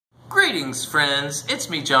Greetings, friends. It's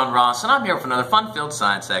me, John Ross, and I'm here with another fun-filled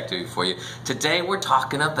science activity for you. Today, we're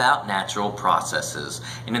talking about natural processes.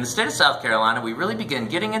 And in the state of South Carolina, we really begin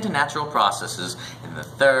getting into natural processes in the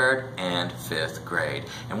 3rd and 5th grade.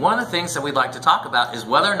 And one of the things that we'd like to talk about is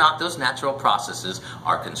whether or not those natural processes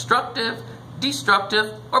are constructive,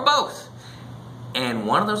 destructive, or both. And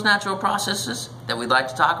one of those natural processes that we'd like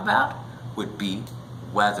to talk about would be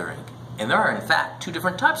weathering. And there are, in fact, two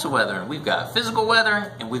different types of weathering. We've got physical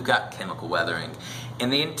weathering and we've got chemical weathering.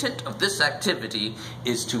 And the intent of this activity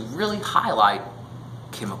is to really highlight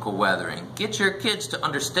chemical weathering. Get your kids to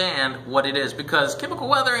understand what it is, because chemical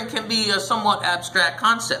weathering can be a somewhat abstract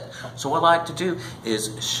concept. So what I like to do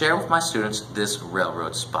is share with my students this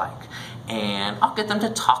railroad spike. And I'll get them to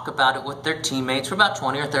talk about it with their teammates for about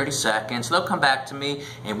 20 or 30 seconds. They'll come back to me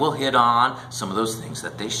and we'll hit on some of those things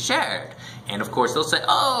that they shared. And of course they'll say,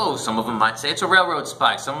 oh, some of them might say it's a railroad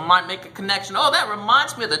spike. Some of them might make a connection. Oh, that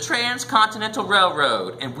reminds me of the Transcontinental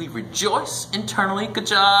Railroad. And we rejoice internally. Good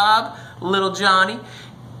job, little Johnny.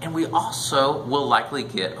 And we also will likely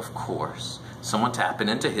get, of course, someone tapping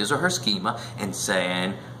into his or her schema and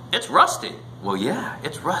saying, it's rusty. Well, yeah,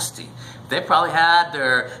 it's rusty. They probably had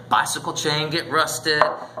their bicycle chain get rusted.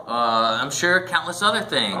 I'm sure countless other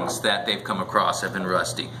things that they've come across have been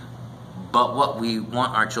rusty. But what we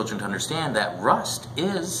want our children to understand, that rust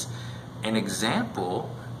is an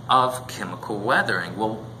example of chemical weathering.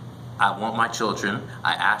 Well, I want my children,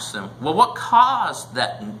 I ask them, well, what caused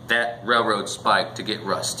that railroad spike to get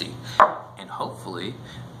rusty? And hopefully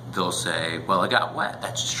they'll say, well, it got wet.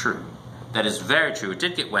 That's true. That is very true. It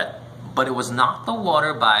did get wet. But it was not the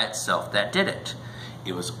water by itself that did it.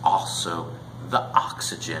 It was also the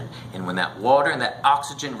oxygen. And when that water and that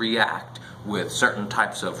oxygen react with certain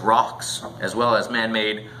types of rocks as well as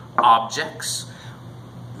man-made objects,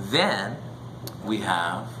 then we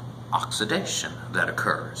have oxidation that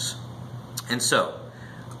occurs. And so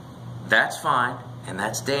that's fine and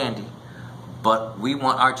that's dandy, but we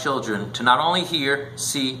want our children to not only hear,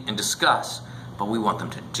 see, and discuss, but we want them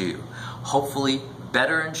to do. Hopefully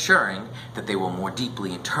better ensuring that they will more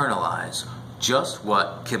deeply internalize just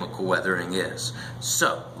what chemical weathering is.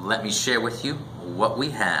 So let me share with you what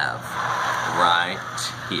we have right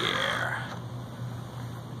here.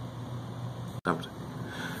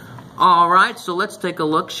 All right, so let's take a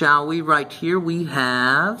look, shall we? Right here we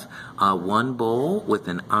have one bowl with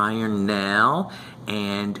an iron nail,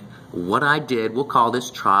 and what I did, we'll call this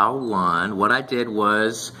trial 1. What I did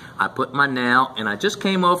was I put my nail and I just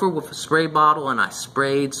came over with a spray bottle and I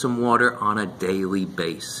sprayed some water on a daily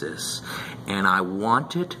basis. And I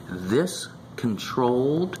wanted this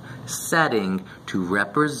controlled setting to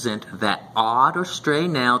represent that odd or stray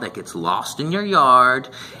nail that gets lost in your yard,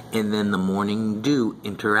 and then the morning dew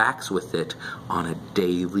interacts with it on a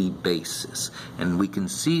daily basis. And we can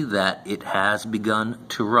see that it has begun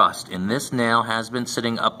to rust, and this nail has been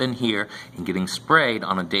sitting up in here and getting sprayed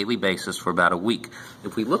on a daily basis for about a week.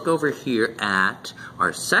 If we look over here at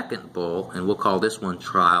our second bowl, and we'll call this one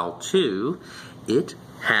trial 2, it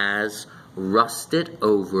has rusted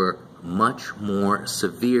over much more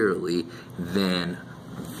severely than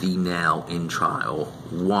the nail in trial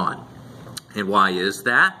 1. And why is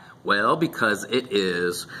that? Well, because it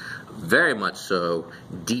is very much so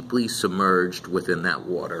deeply submerged within that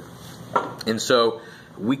water. And so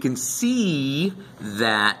we can see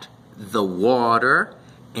that the water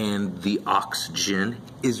and the oxygen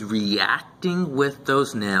is reacting with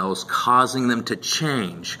those nails, causing them to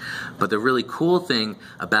change. But the really cool thing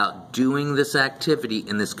about doing this activity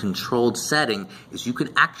in this controlled setting is you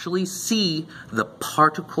can actually see the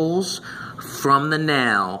particles from the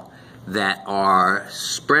nail that are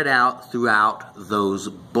spread out throughout those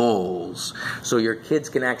bowls. So your kids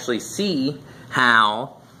can actually see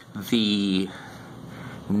how the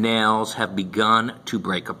nails have begun to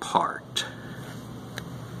break apart.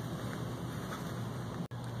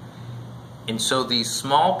 And so these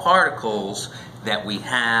small particles that we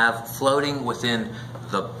have floating within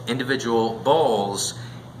the individual bowls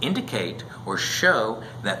indicate or show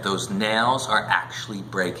that those nails are actually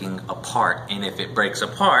breaking apart. And if it breaks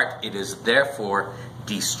apart, it is therefore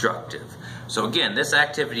destructive. So again, this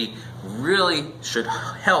activity really should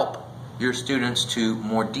help your students to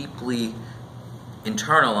more deeply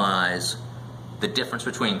internalize the difference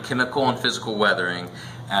between chemical and physical weathering,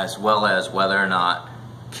 as well as whether or not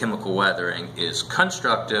chemical weathering is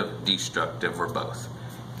constructive, destructive, or both.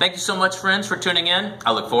 Thank you so much, friends, for tuning in.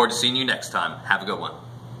 I look forward to seeing you next time. Have a good one.